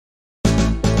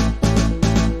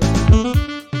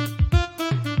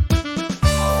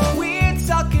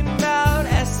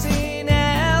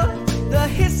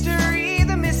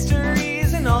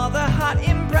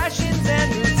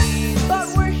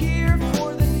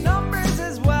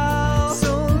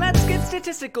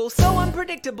fantastical, so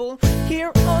unpredictable,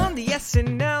 here on the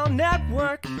SNL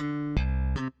network.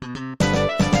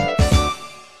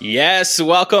 Yes,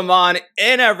 welcome on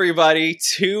in, everybody,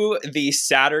 to the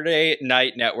Saturday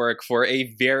Night Network for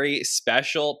a very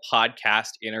special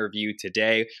podcast interview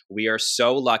today. We are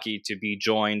so lucky to be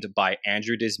joined by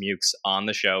Andrew Dismukes on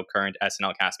the show, current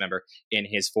SNL cast member in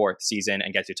his fourth season,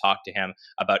 and get to talk to him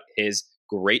about his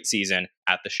great season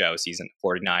at the show, season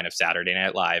 49 of Saturday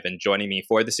Night Live. And joining me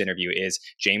for this interview is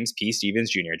James P.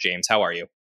 Stevens Jr. James, how are you?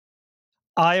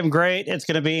 I am great. It's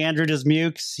going to be Andrew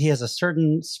Dismukes. He has a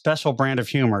certain special brand of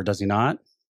humor, does he not?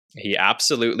 He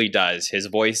absolutely does. His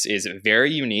voice is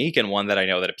very unique and one that I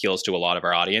know that appeals to a lot of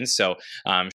our audience. So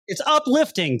it's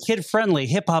uplifting, kid-friendly,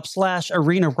 hip-hop /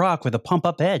 arena rock with a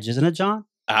pump-up edge, isn't it, John?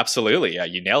 Absolutely. Yeah,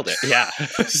 you nailed it. Yeah.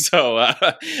 So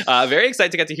very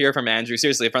excited to get to hear from Andrew.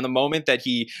 Seriously, from the moment that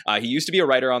he used to be a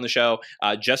writer on the show,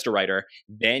 just a writer.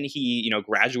 Then he,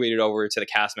 graduated over to the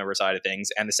cast member side of things.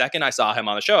 And the second I saw him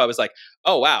on the show, I was like,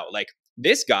 oh, wow, like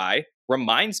this guy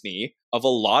reminds me of a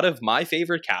lot of my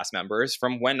favorite cast members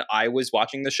from when I was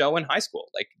watching the show in high school.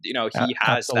 Like, he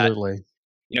has absolutely.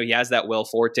 He has that Will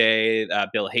Forte,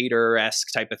 Bill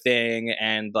Hader-esque type of thing.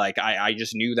 And like, I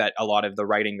just knew that a lot of the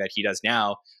writing that he does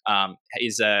now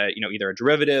is, either a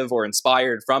derivative or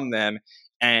inspired from them.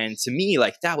 And to me,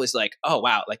 like, that was like, oh,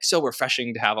 wow, like so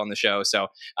refreshing to have on the show. So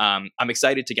I'm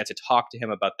excited to get to talk to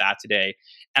him about that today.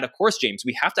 And of course, James,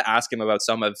 we have to ask him about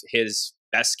some of his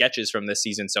best sketches from this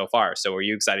season so far. So are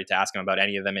you excited to ask him about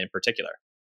any of them in particular?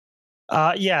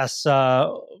 Yes.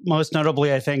 Most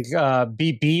notably, I think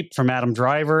Beep Beep from Adam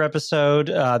Driver episode.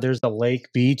 There's the Lake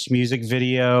Beach music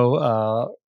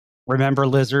video. Remember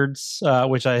Lizards,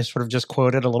 which I sort of just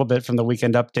quoted a little bit from the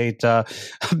Weekend Update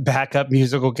backup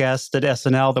musical guest at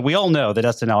SNL, that we all know that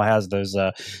SNL has those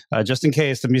just in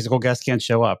case the musical guest can't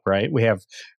show up, right? We have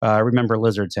Remember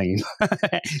Lizards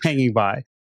hanging by.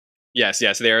 Yes,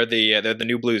 they're the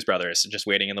new Blues Brothers, just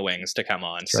waiting in the wings to come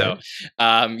on. That's so,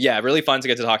 right. Really fun to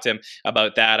get to talk to him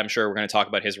about that. I'm sure we're going to talk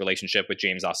about his relationship with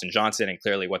James Austin Johnson and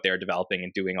clearly what they're developing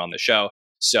and doing on the show.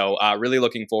 So, really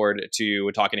looking forward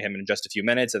to talking to him in just a few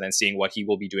minutes and then seeing what he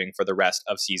will be doing for the rest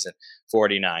of season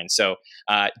 49. So,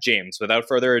 James, without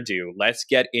further ado, let's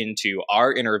get into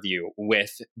our interview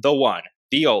with the one,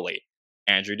 the only,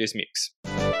 Andrew Dismukes.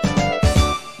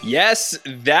 Yes,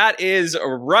 that is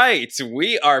right.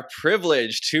 We are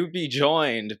privileged to be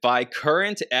joined by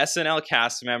current SNL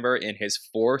cast member in his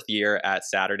fourth year at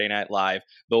Saturday Night Live,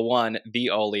 the one,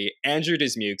 the only, Andrew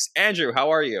Dismukes. Andrew,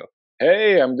 how are you?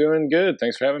 Hey, I'm doing good.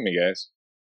 Thanks for having me, guys.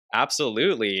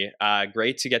 Absolutely.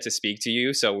 Great to get to speak to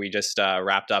you. So we just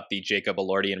wrapped up the Jacob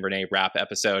Elordi and Renee Rapp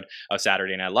episode of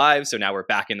Saturday Night Live. So now we're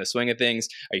back in the swing of things.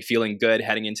 Are you feeling good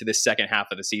heading into this second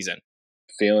half of the season?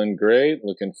 Feeling great.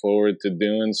 Looking forward to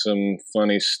doing some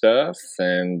funny stuff.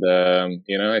 And,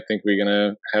 I think we're going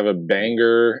to have a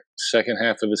banger second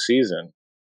half of the season.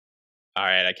 All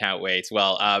right, I can't wait.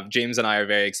 Well, James and I are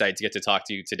very excited to get to talk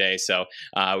to you today. So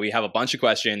we have a bunch of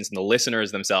questions, and the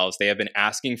listeners themselves, they have been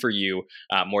asking for you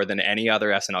more than any other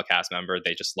SNL cast member.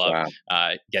 They just love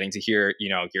getting to hear,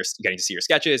 getting to see your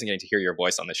sketches and getting to hear your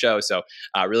voice on the show. So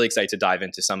really excited to dive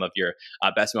into some of your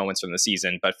best moments from the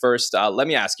season. But first, let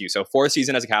me ask you, so fourth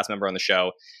season as a cast member on the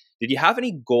show, did you have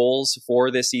any goals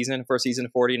for this season, for season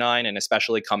 49, and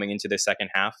especially coming into this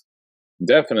second half?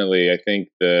 Definitely. I think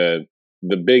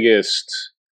the biggest,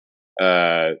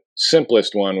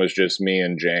 simplest one was just me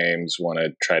and James want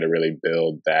to try to really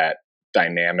build that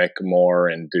dynamic more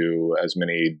and do as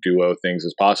many duo things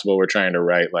as possible. We're trying to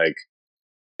write like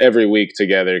every week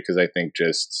together because I think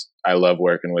I love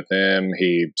working with him.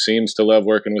 He seems to love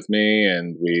working with me,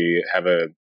 and we have a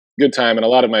good time. And a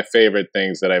lot of my favorite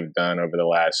things that I've done over the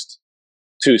last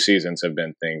 2 seasons have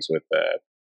been things with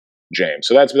James.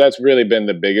 So that's really been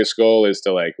the biggest goal, is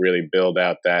to like really build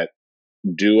out that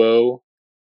duo.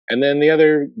 And then the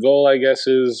other goal, I guess,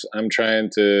 is I'm trying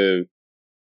to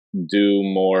do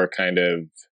more kind of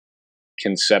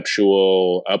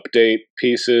conceptual update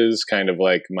pieces, kind of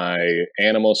like my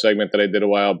animal segment that I did a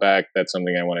while back. That's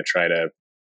something I want to try to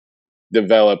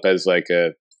develop as like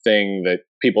a thing that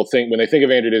people think when they think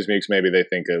of Andrew Dismukes, maybe they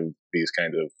think of these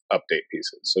kind of update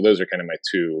pieces. So those are kind of my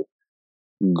 2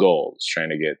 goals, trying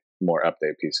to get more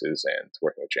update pieces and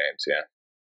working with James. Yeah.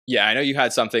 Yeah, I know you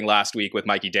had something last week with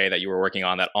Mikey Day that you were working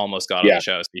on that almost got on the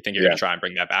show. So you think you're going to try and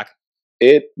bring that back?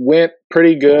 It went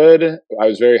pretty good. I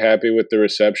was very happy with the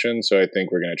reception, so I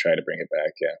think we're going to try to bring it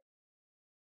back. Yeah.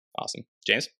 Awesome.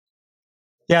 James?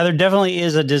 Yeah, there definitely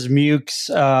is a Dismukes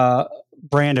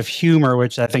brand of humor,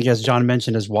 which I think, as John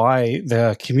mentioned, is why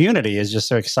the community is just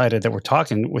so excited that we're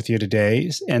talking with you today.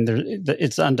 And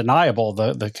it's undeniable,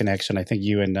 the connection. I think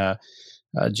you and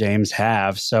James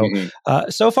have. So,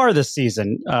 Mhm. so far this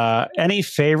season, any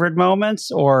favorite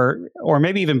moments, or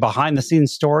maybe even behind the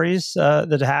scenes stories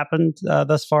that happened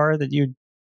thus far that you'd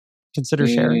consider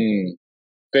sharing?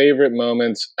 Favorite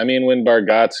moments. I mean, when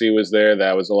Bargatze was there,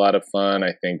 that was a lot of fun.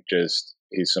 I think just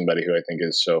he's somebody who I think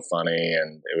is so funny,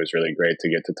 and it was really great to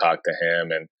get to talk to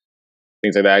him and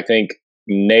things like that. I think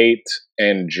Nate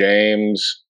and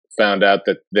James found out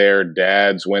that their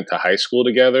dads went to high school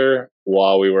together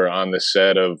while we were on the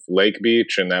set of Lake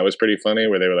Beach, and that was pretty funny.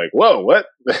 Where they were like, "Whoa, what?"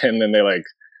 And then they like,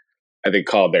 I think,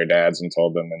 called their dads and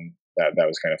told them, and that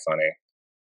was kind of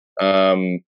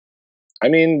funny. I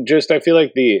mean, just I feel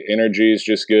like the energy is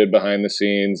just good behind the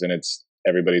scenes, and it's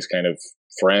everybody's kind of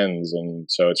friends, and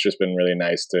so it's just been really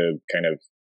nice to kind of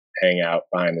hang out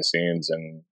behind the scenes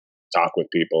and talk with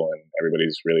people, and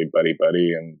everybody's really buddy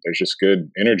buddy, and there's just good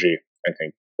energy, I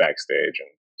think, backstage, and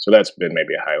so that's been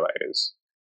maybe a highlight. Is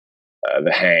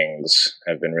the hangs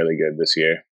have been really good this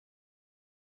year.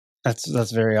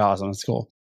 That's very awesome. That's cool.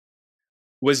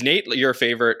 Was Nate your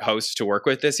favorite host to work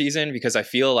with this season? Because I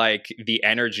feel like the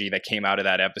energy that came out of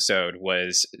that episode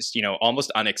was, almost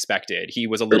unexpected. He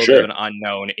was a little bit of an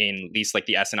unknown in at least like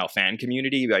the SNL fan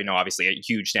community. I know, obviously, a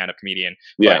huge stand-up comedian.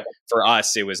 Yeah. But for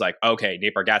us, it was like, okay,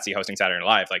 Nate Bargatze hosting Saturday Night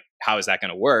Live. Like, how is that going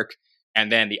to work?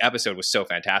 And then the episode was so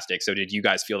fantastic. So did you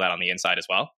guys feel that on the inside as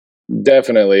well?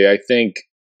 Definitely. I think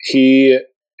he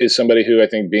is somebody who I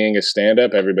think being a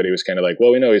stand-up, everybody was kind of like,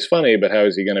 well, we know he's funny, but how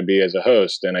is he going to be as a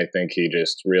host? And I think he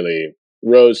just really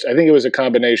rose. I think it was a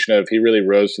combination of he really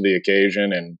rose to the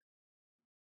occasion and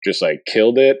just like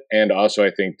killed it. And also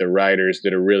I think the writers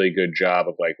did a really good job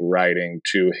of like writing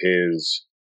to his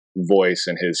voice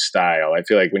and his style. I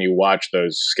feel like when you watch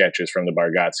those sketches from the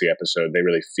Bargatze episode, they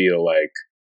really feel like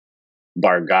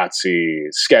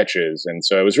Bargatze sketches. And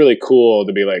so it was really cool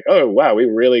to be like, oh, wow, we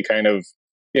really kind of,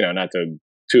 not to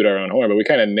toot our own horn, but we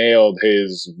kind of nailed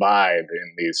his vibe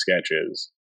in these sketches.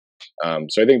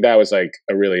 So I think that was like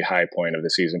a really high point of the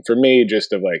season for me,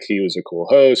 just of like, he was a cool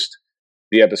host.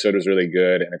 The episode was really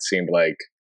good. And it seemed like,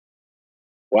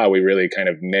 wow, we really kind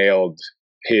of nailed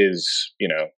his,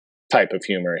 type of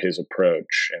humor, his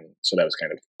approach. And so that was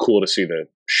kind of cool to see the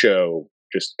show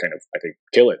just kind of, I think,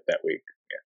 kill it that week.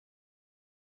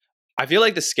 I feel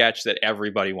like the sketch that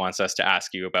everybody wants us to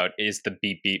ask you about is the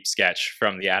beep beep sketch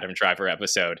from the Adam Driver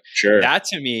episode. Sure. That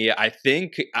to me, I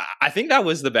think that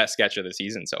was the best sketch of the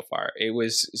season so far. It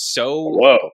was so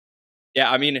Whoa.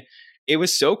 Yeah, I mean, it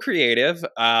was so creative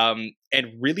and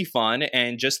really fun,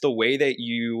 and just the way that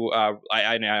you I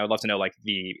would love to know like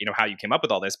the how you came up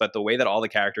with all this, but the way that all the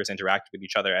characters interacted with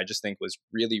each other, I just think was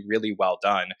really, really well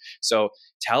done. So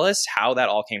tell us how that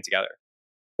all came together.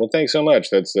 Well, thanks so much.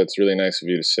 That's really nice of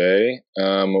you to say.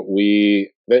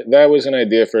 That was an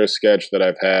idea for a sketch that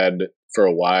I've had for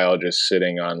a while, just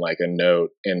sitting on like a note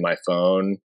in my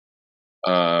phone.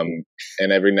 And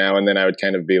every now and then I would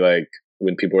kind of be like,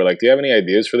 when people were like, "Do you have any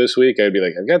ideas for this week?" I'd be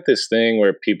like, "I've got this thing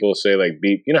where people say like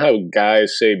beep. You know how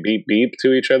guys say beep beep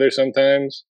to each other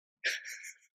sometimes?"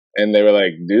 And they were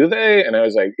like, "Do they?" And I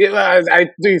was like, "Yeah, I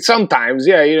do sometimes.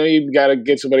 Yeah, you got to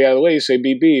get somebody out of the way. You say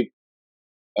beep beep."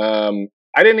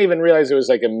 I didn't even realize it was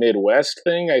like a Midwest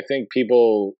thing. I think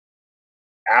people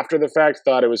after the fact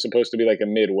thought it was supposed to be like a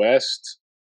Midwest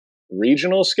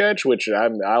regional sketch, which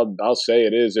I'll say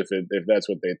it is if that's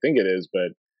what they think it is.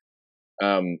 But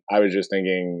I was just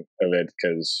thinking of it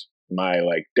because my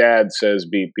like dad says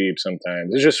beep beep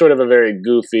sometimes. It's just sort of a very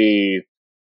goofy,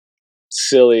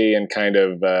 silly, and kind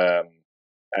of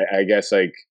I guess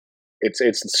like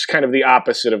it's kind of the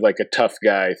opposite of like a tough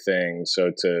guy thing.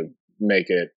 So to make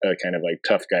it a kind of like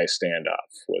tough guy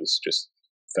standoff was just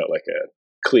felt like a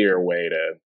clear way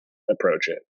to approach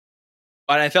it.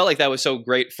 And I felt like that was so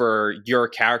great for your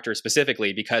character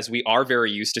specifically, because we are very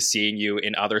used to seeing you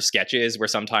in other sketches where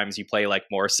sometimes you play like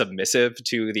more submissive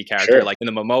to the character. Sure. Like in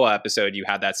the Momoa episode, you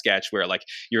had that sketch where like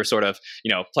you're sort of,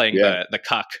 playing the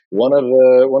cuck. One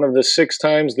of the 6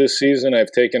 times this season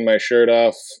I've taken my shirt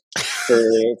off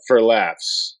for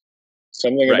laughs.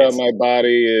 Something about my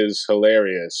body is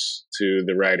hilarious to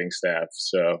the writing staff.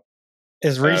 So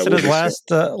as recent as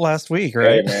last week,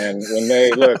 right? Hey man, when they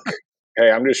look,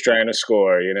 hey, I'm just trying to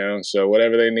score, So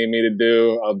whatever they need me to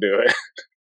do, I'll do it.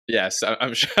 Yes,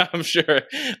 I'm sure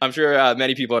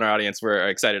many people in our audience were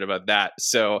excited about that.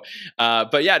 So,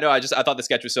 but yeah, no, I thought the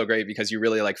sketch was so great because you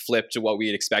really like flipped to what we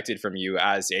had expected from you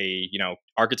as a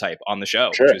archetype on the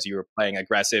show, Sure. Which was you were playing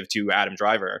aggressive to Adam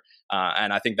Driver,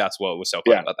 and I think that's what was so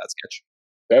fun about that sketch.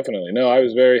 Definitely, no, I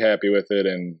was very happy with it,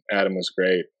 and Adam was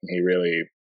great. He really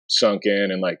sunk in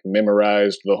and like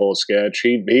memorized the whole sketch.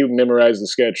 He memorized the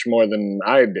sketch more than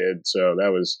I did, so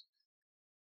that was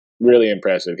really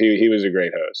impressive. He was a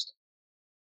great host.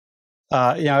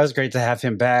 It was great to have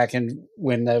him back. And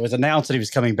when it was announced that he was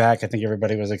coming back, I think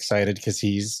everybody was excited because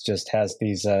he's just has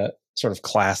these sort of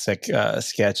classic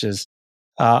sketches.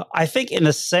 I think in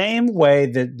the same way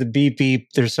that the Beep Beep,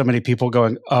 there's so many people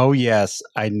going, "Oh yes,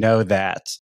 I know that."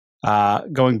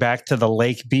 Going back to the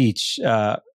Lake Beach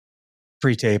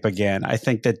pre-tape again, I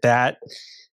think that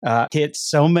hit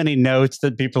so many notes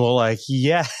that people are like,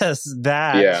 "Yes,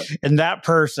 that Yeah, and that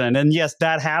person, and yes,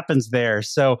 that happens there."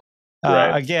 So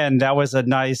right. again, that was a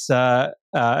nice.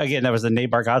 Again, that was a Nate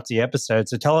Bargatze episode.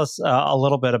 So tell us a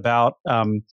little bit about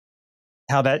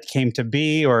how that came to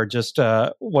be, or just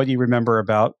what you remember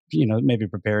about maybe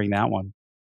preparing that one.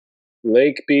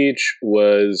 Lake Beach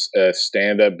was a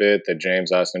stand-up bit that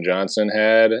James Austin Johnson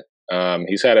had.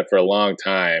 He's had it for a long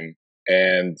time,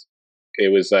 and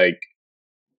it was like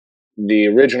the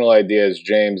original idea as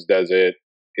James does it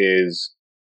is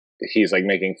he's like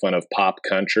making fun of pop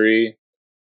country.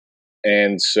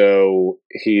 And so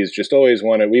he's just always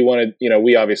wanted,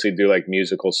 we obviously do like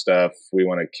musical stuff. We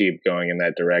want to keep going in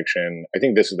that direction. I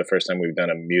think this is the first time we've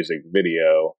done a music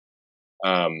video.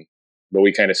 But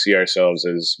we kind of see ourselves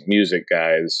as music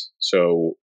guys.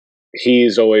 So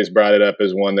he's always brought it up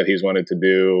as one that he's wanted to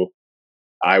do.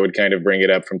 I would kind of bring it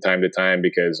up from time to time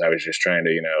because I was just trying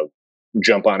to,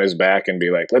 jump on his back and be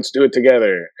like, let's do it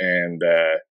together. And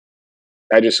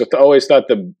I just always thought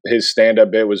his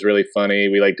stand-up bit was really funny.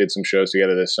 We did some shows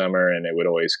together this summer, and it would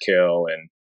always kill. And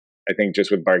I think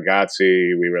just with Bargatze,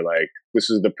 we were like, this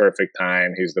is the perfect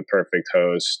time. He's the perfect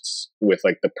host with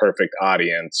like the perfect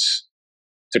audience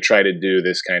to try to do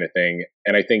this kind of thing.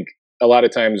 And I think a lot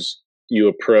of times you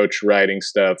approach writing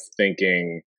stuff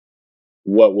thinking,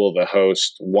 what will the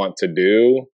host want to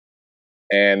do?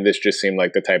 And this just seemed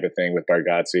like the type of thing with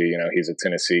Bargatze. He's a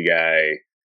Tennessee guy.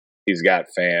 He's got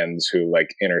fans who like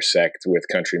intersect with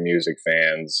country music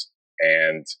fans,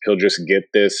 and he'll just get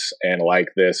this and like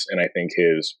this. And I think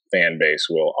his fan base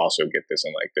will also get this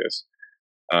and like this.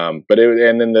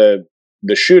 And then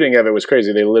the shooting of it was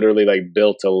crazy. They literally like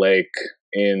built a lake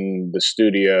in the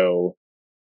studio.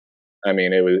 I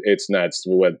mean, it's nuts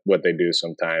what they do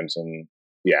sometimes. And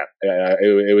yeah,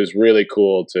 it was really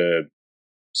cool to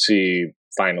see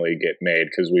finally get made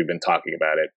because we've been talking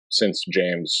about it since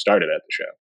James started at the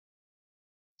show.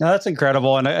 No, that's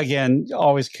incredible, and again,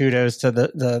 always kudos to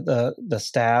the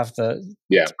staff, the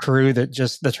crew. That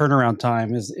just the turnaround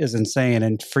time is insane,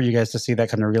 and for you guys to see that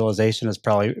kind of realization is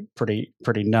probably pretty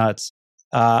nuts.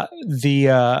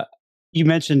 You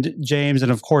mentioned James,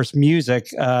 and of course music.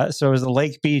 So it was the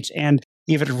Lake Beach, and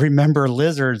even Remember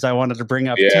Lizards. I wanted to bring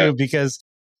up too because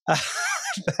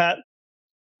that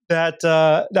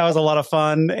was a lot of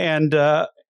fun, and I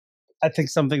think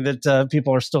something that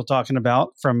people are still talking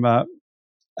about from.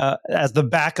 As the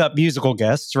backup musical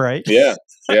guests, right? Yeah.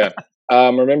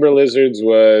 Remember Lizards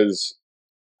was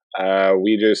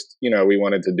we just we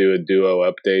wanted to do a duo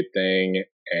update thing,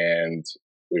 and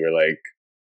we were like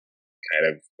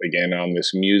kind of again on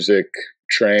this music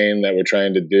train that we're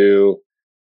trying to do.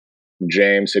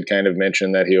 James had kind of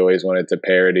mentioned that he always wanted to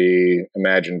parody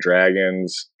Imagine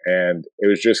Dragons, and it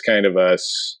was just kind of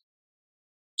us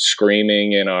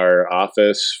screaming in our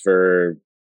office for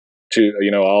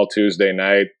all Tuesday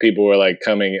night. People were like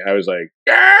coming. I was like,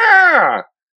 yeah,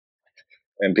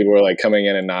 and people were like coming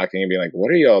in and knocking and being like, "What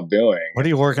are y'all doing? What are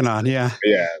you working on?" Yeah.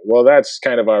 Well, that's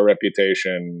kind of our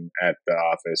reputation at the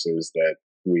office, is that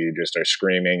we just are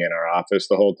screaming in our office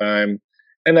the whole time,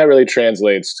 and that really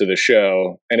translates to the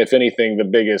show. And if anything, the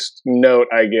biggest note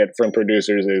I get from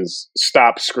producers is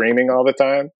stop screaming all the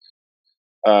time.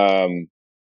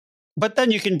 But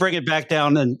then you can bring it back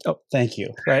down and thank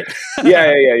you, right?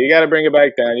 Yeah. You got to bring it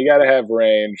back down. You got to have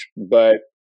range. But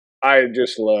I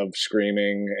just love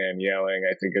screaming and yelling.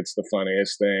 I think it's the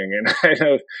funniest thing, and I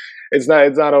know it's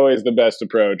not always the best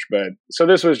approach. But so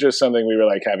this was just something we were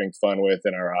like having fun with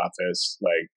in our office,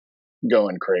 like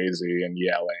going crazy and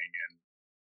yelling. And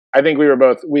I think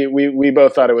we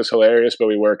both thought it was hilarious, but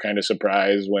we were kind of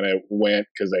surprised when it went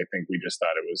because I think we just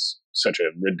thought it was such a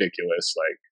ridiculous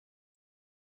like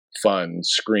fun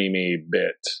screamy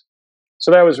bit. So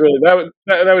that was really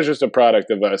that was just a product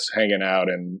of us hanging out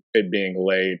and it being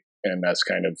late and us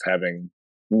kind of having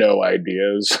no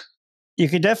ideas. You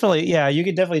could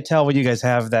definitely tell when you guys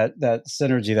have that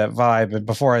synergy, that vibe. And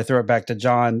before I throw it back to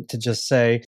John, to just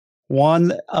say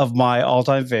one of my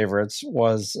all-time favorites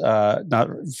was not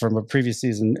from a previous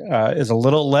season, is a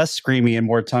little less screamy and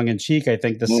more tongue-in-cheek. I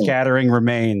think the Scattering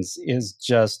Remains is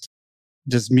just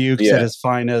Dismukes at his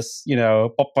finest,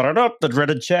 the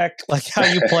dreaded check, like how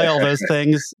you play all those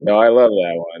things. No, I love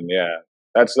that one. Yeah.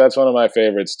 That's one of my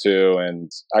favorites too,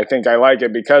 and I think I like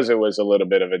it because it was a little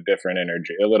bit of a different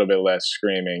energy, a little bit less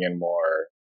screaming and more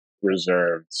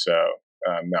reserved. So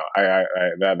no,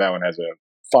 that one has a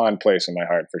fond place in my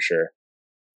heart for sure.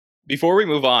 Before we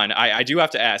move on, I do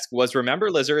have to ask: was Remember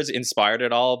Lizards inspired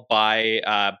at all by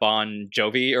Bon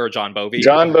Jovi or John Bovi?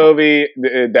 John Bovi,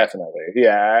 definitely.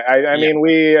 Yeah, I Yeah.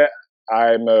 mean,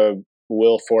 I'm a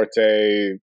Will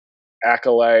Forte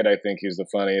acolyte. I think he's the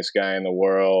funniest guy in the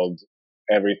world.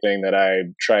 Everything that I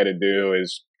try to do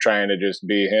is trying to just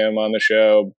be him on the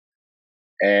show.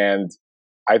 And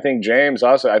I think James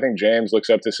looks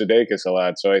up to Sudeikis a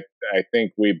lot. So I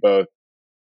think we both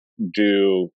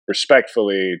do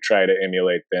respectfully try to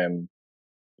emulate them,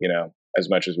 as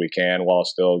much as we can while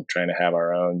still trying to have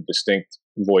our own distinct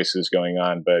voices going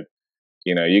on. But,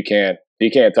 you can't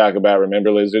talk about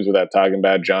Remember Lizards without talking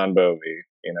about John Bovi.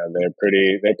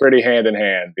 They're pretty hand in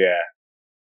hand. Yeah.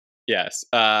 Yes.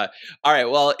 All right.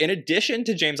 Well, in addition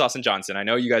to James Austin Johnson, I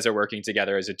know you guys are working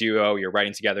together as a duo. You're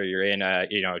writing together. You're in a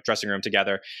dressing room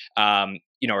together.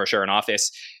 Or share an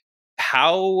office.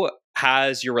 How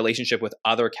has your relationship with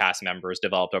other cast members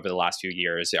developed over the last few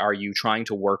years? Are you trying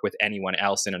to work with anyone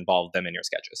else and involve them in your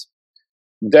sketches?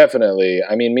 Definitely.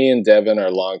 I mean, me and Devin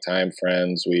are longtime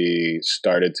friends. We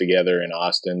started together in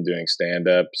Austin doing stand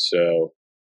up. So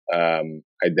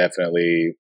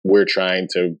we're trying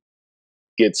to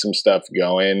get some stuff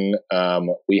going.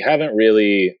 We haven't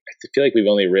really, I feel like we've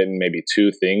only written maybe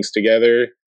 2 things together.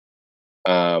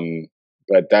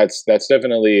 But that's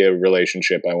definitely a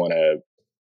relationship I want to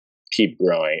keep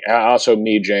growing. Also,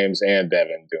 me, James, and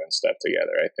Devin doing stuff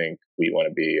together. I think we want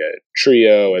to be a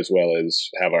trio as well as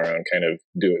have our own kind of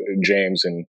James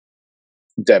and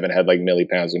Devin had like Millie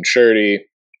Pounds and Shirty.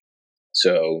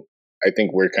 So I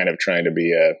think we're kind of trying to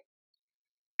be a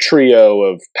trio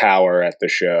of power at the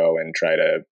show and try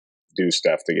to do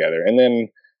stuff together. And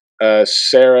then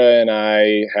Sarah and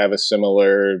I have a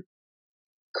similar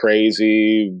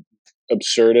crazy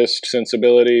absurdist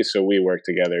sensibility, so we work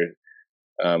together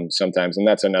sometimes, and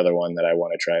that's another one that I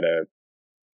want to try to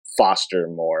foster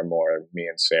more and more. Me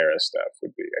and Sarah stuff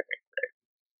would be, I think,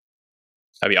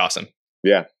 great. That'd be awesome.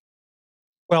 Yeah.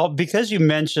 Well, because you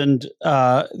mentioned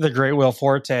the great Will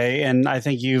Forte, and I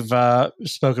think you've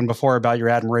spoken before about your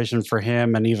admiration for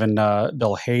him and even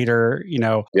Bill Hader,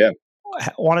 Yeah. I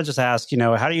want to just ask,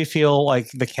 how do you feel like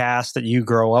the cast that you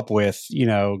grew up with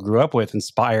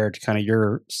inspired kind of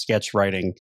your sketch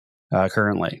writing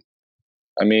currently?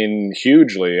 I mean,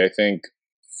 hugely. I think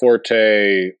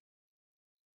Forte,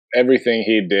 everything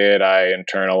he did, I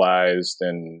internalized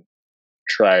and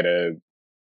try to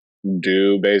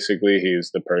do. Basically,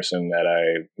 he's the person that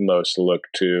I most look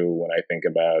to when I think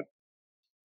about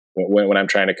when I'm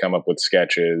trying to come up with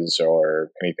sketches or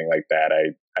anything like that.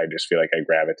 I just feel like I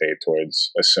gravitate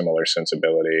towards a similar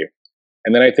sensibility.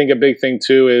 And then I think a big thing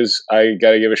too is I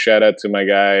got to give a shout out to my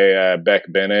guy Beck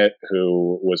Bennett,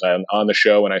 who was on the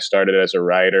show when I started as a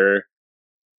writer.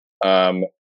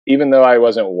 Even though I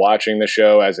wasn't watching the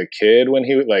show as a kid when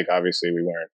he, like, obviously we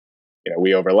weren't,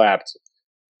 we overlapped,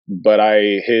 but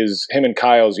him and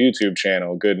Kyle's YouTube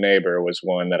channel, Good Neighbor, was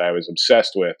one that I was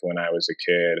obsessed with when I was a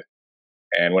kid.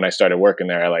 And when I started working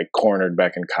there, I like cornered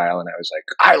Beck and Kyle, and I was like,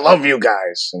 "I love you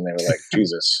guys," and they were like,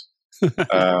 "Jesus."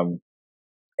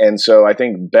 And so I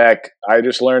think Beck, I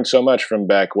just learned so much from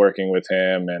Beck working with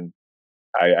him, and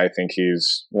I think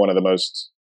he's one of the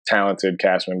most talented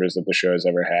cast members that the show has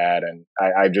ever had. And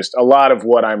I just, a lot of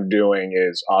what I'm doing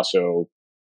is also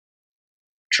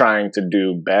trying to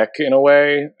do Beck in a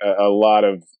way. A lot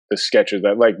of the sketches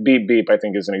that, like Beep Beep, I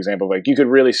think is an example of, like, you could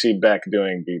really see Beck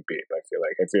doing Beep Beep.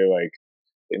 I feel like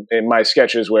in my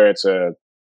sketches where it's a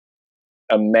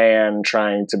man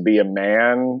trying to be a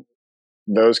man,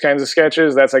 those kinds of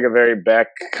sketches, that's like a very Beck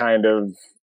kind of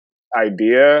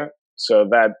idea. So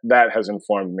that has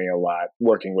informed me a lot.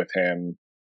 Working with him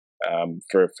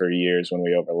for years when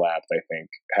we overlapped, I think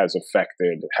has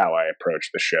affected how I approach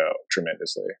the show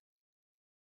tremendously.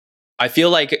 I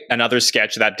feel like another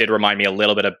sketch that did remind me a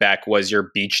little bit of Beck was your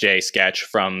Beach Day sketch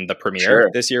from the premiere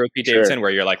this year with Pete Davidson,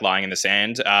 where you're like lying in the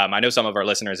sand. I know some of our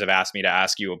listeners have asked me to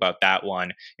ask you about that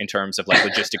one in terms of like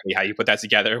logistically how you put that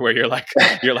together, where you're like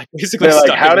basically They're stuck.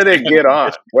 Like, how did it get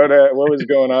on? What was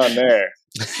going on there?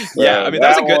 Yeah, I mean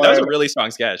that was a really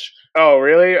strong sketch. Oh,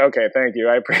 really? Okay, thank you.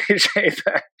 I appreciate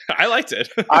that. I liked it.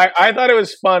 I thought it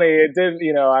was funny. It did,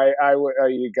 you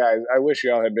guys, I wish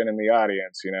y'all had been in the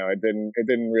audience. It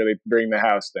didn't really bring the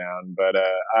house down, but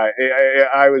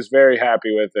I was very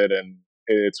happy with it, and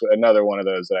it's another one of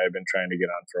those that I've been trying to get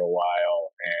on for a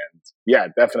while. And yeah,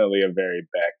 definitely a very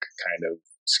Beck kind of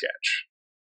sketch.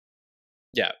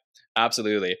 Yeah.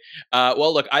 Absolutely.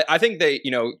 Well, look, I think that,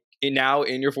 now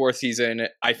in your fourth season,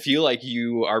 I feel like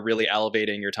you are really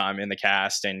elevating your time in the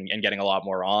cast and getting a lot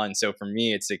more on. So for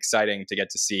me, it's exciting to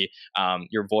get to see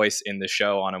your voice in the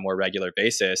show on a more regular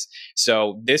basis.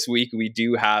 So this week, we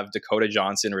do have Dakota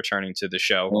Johnson returning to the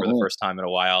show for the first time in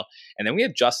a while. And then we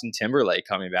have Justin Timberlake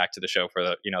coming back to the show for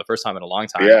the first time in a long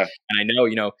time. Yeah. And I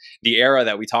know, the era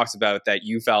that we talked about that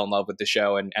you fell in love with the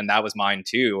show, and that was mine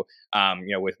too.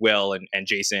 With Will and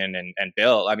Jason and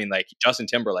Bill. I mean, like Justin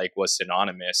Timberlake was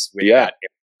synonymous with that.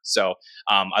 So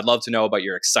I'd love to know about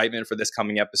your excitement for this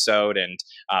coming episode, and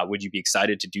would you be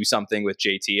excited to do something with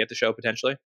JT at the show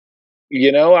potentially?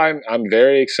 I'm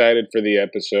very excited for the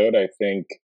episode. I think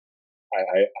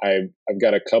I've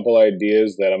got a couple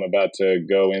ideas that I'm about to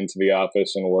go into the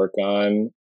office and work on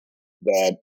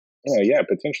that.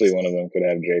 Potentially one of them could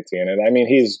have JT in it. I mean,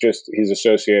 he's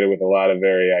associated with a lot of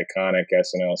very iconic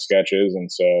SNL sketches,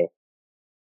 and so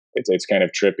it's kind of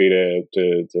trippy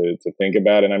to think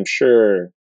about. And I'm sure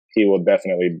he will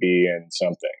definitely be in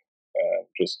something,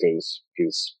 just because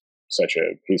he's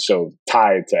so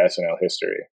tied to SNL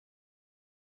history.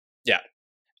 Yeah.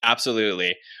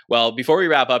 Absolutely. Well, before we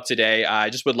wrap up today,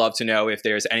 I just would love to know if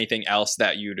there's anything else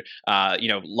that you'd,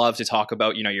 love to talk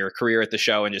about, your career at the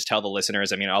show, and just tell the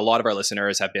listeners. I mean, a lot of our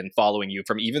listeners have been following you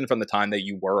from the time that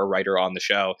you were a writer on the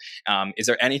show. Is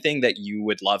there anything that you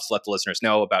would love to let the listeners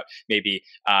know about, maybe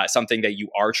something that you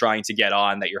are trying to get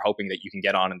on that you're hoping that you can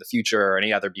get on in the future, or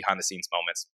any other behind the scenes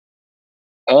moments?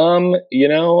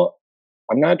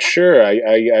 I'm not sure.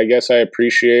 I guess I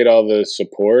appreciate all the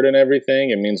support and everything.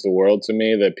 It means the world to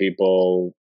me that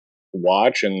people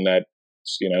watch, and that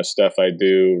stuff I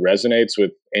do resonates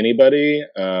with anybody.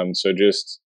 So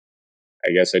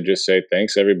I guess I just say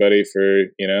thanks everybody for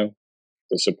the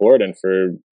support, and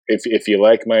for if you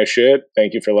like my shit,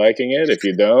 thank you for liking it. If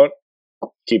you don't,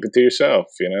 keep it to yourself.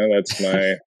 That's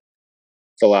my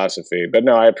philosophy. But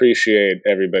no, I appreciate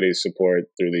everybody's support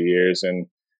through the years, and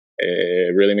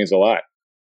it really means a lot.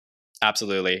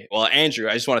 Absolutely. Well, Andrew,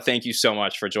 I just want to thank you so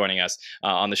much for joining us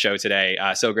on the show today.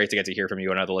 So great to get to hear from you,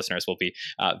 and other listeners will be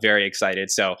very excited.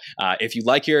 So if you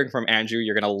like hearing from Andrew,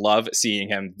 you're going to love seeing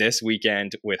him this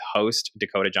weekend with host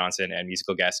Dakota Johnson and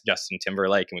musical guest Justin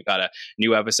Timberlake. And we've got a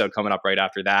new episode coming up right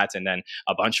after that, and then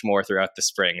a bunch more throughout the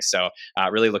spring. So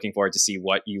really looking forward to see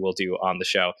what you will do on the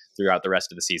show throughout the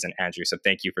rest of the season, Andrew. So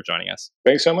thank you for joining us.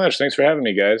 Thanks so much. Thanks for having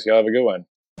me, guys. Y'all have a good one.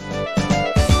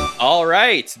 All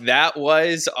right, that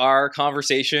was our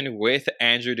conversation with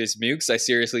Andrew Dismukes. I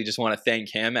seriously just want to thank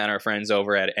him and our friends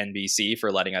over at NBC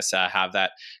for letting us have that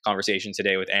conversation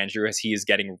today with Andrew, as he is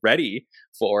getting ready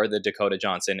for the Dakota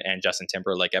Johnson and Justin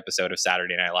Timberlake episode of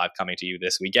Saturday Night Live coming to you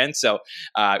this weekend. So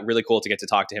really cool to get to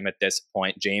talk to him at this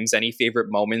point. James, any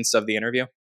favorite moments of the interview?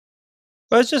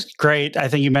 Well, it's just great. I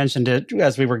think you mentioned it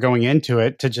as we were going into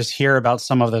it, to just hear about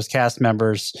some of those cast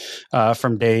members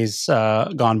from days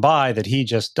gone by that he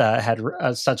just had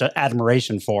such an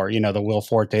admiration for. The Will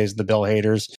Fortes, the Bill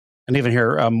Haders, and even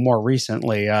here more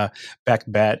recently, Beck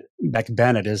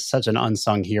Bennett is such an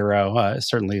unsung hero.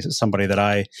 Certainly somebody that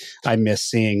I miss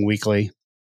seeing weekly.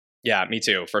 Yeah, me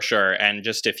too, for sure. And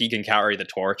just if he can carry the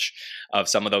torch of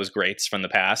some of those greats from the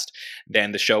past,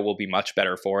 then the show will be much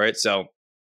better for it. So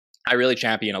I really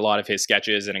champion a lot of his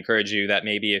sketches, and encourage you that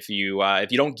maybe if you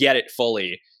don't get it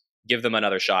fully, give them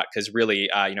another shot. Because really,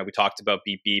 we talked about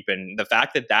Beep Beep, and the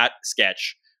fact that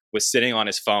sketch was sitting on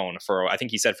his phone for, I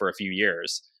think he said, for a few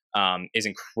years, is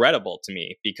incredible to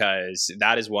me, because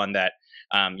that is one that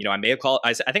I may have called.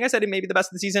 I think I said it may be the best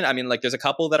of the season. I mean, like, there's a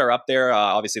couple that are up there.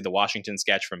 Obviously, the Washington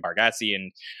sketch from Bargatze,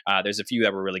 and there's a few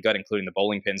that were really good, including the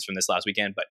bowling pins from this last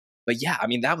weekend. But yeah, I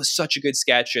mean, that was such a good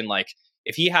sketch, and like,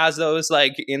 if he has those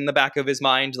like in the back of his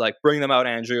mind, like, bring them out,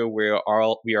 Andrew. We are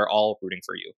all rooting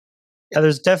for you. Yeah,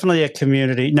 there's definitely a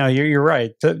community. No, you're right.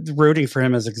 The rooting for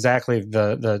him is exactly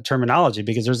the terminology,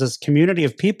 because there's this community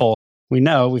of people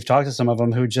we've talked to some of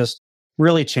them, who just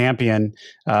really champion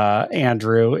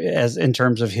Andrew as in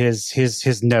terms of his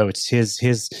notes, his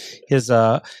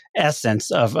essence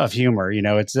of humor.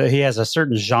 It's he has a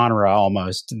certain genre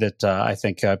almost that I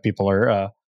think people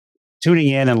are tuning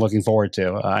in and looking forward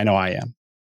to. I know I am.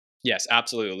 Yes,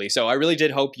 absolutely. So I really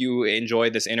did hope you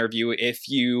enjoyed this interview. If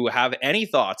you have any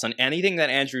thoughts on anything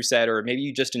that Andrew said, or maybe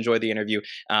you just enjoyed the interview,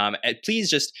 please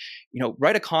just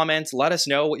write a comment, let us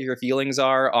know what your feelings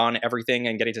are on everything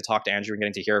and getting to talk to Andrew and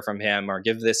getting to hear from him, or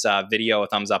give this video a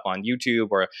thumbs up on YouTube,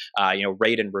 or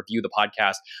rate and review the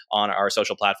podcast on our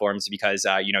social platforms, because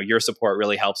your support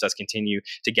really helps us continue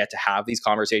to get to have these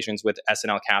conversations with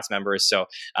SNL cast members. So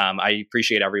I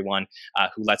appreciate everyone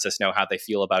who lets us know how they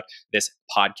feel about this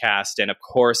podcast. And of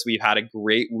course, we've had a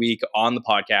great week on the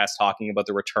podcast talking about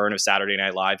the return of Saturday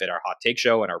Night Live at our Hot Take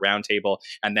Show and our Roundtable,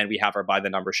 and then we have our By the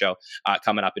Number show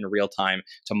coming up in real time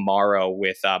tomorrow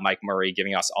with Mike Murray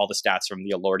giving us all the stats from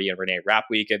the Lordy and Renee Rap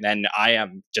Week. And then I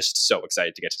am just so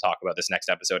excited to get to talk about this next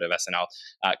episode of SNL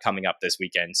coming up this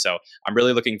weekend. So I'm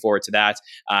really looking forward to that.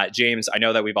 James, I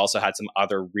know that we've also had some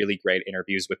other really great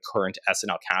interviews with current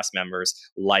SNL cast members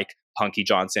like Punky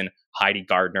Johnson, Heidi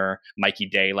Gardner, Mikey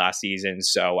Day last season.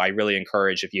 So I really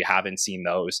encourage, if you haven't seen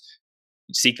those,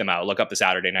 seek them out. Look up the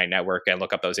Saturday Night Network and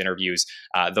look up those interviews.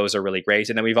 Those are really great.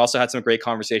 And then we've also had some great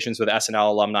conversations with SNL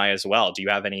alumni as well. Do you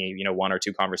have any, one or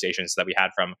two conversations that we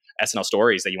had from SNL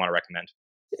stories that you want to recommend?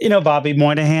 Bobby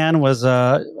Moynihan was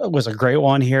a great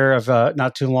one here of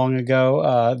not too long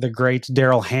ago. The great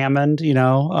Daryl Hammond,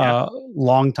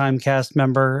 longtime cast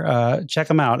member. Check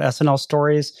them out. SNL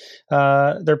stories.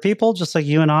 They're people just like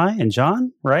you and I and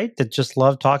John, right? That just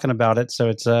love talking about it. So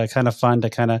it's kind of fun to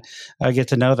kind of get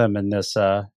to know them in this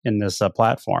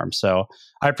platform. So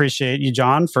I appreciate you,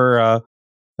 John, for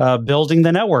building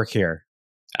the network here.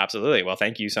 Absolutely. Well,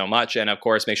 thank you so much. And of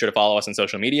course, make sure to follow us on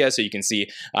social media so you can see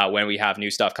when we have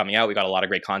new stuff coming out. We got a lot of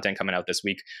great content coming out this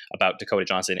week about Dakota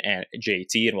Johnson and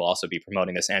JT. And we'll also be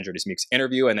promoting this Andrew Dismukes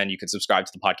interview. And then you can subscribe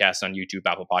to the podcast on YouTube,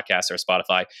 Apple Podcasts, or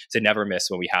Spotify to never miss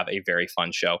when we have a very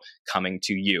fun show coming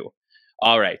to you.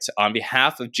 All right. On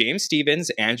behalf of James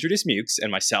Stevens, Andrew Dismukes,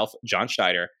 and myself, John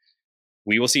Schneider,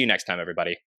 we will see you next time,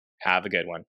 everybody. Have a good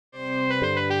one.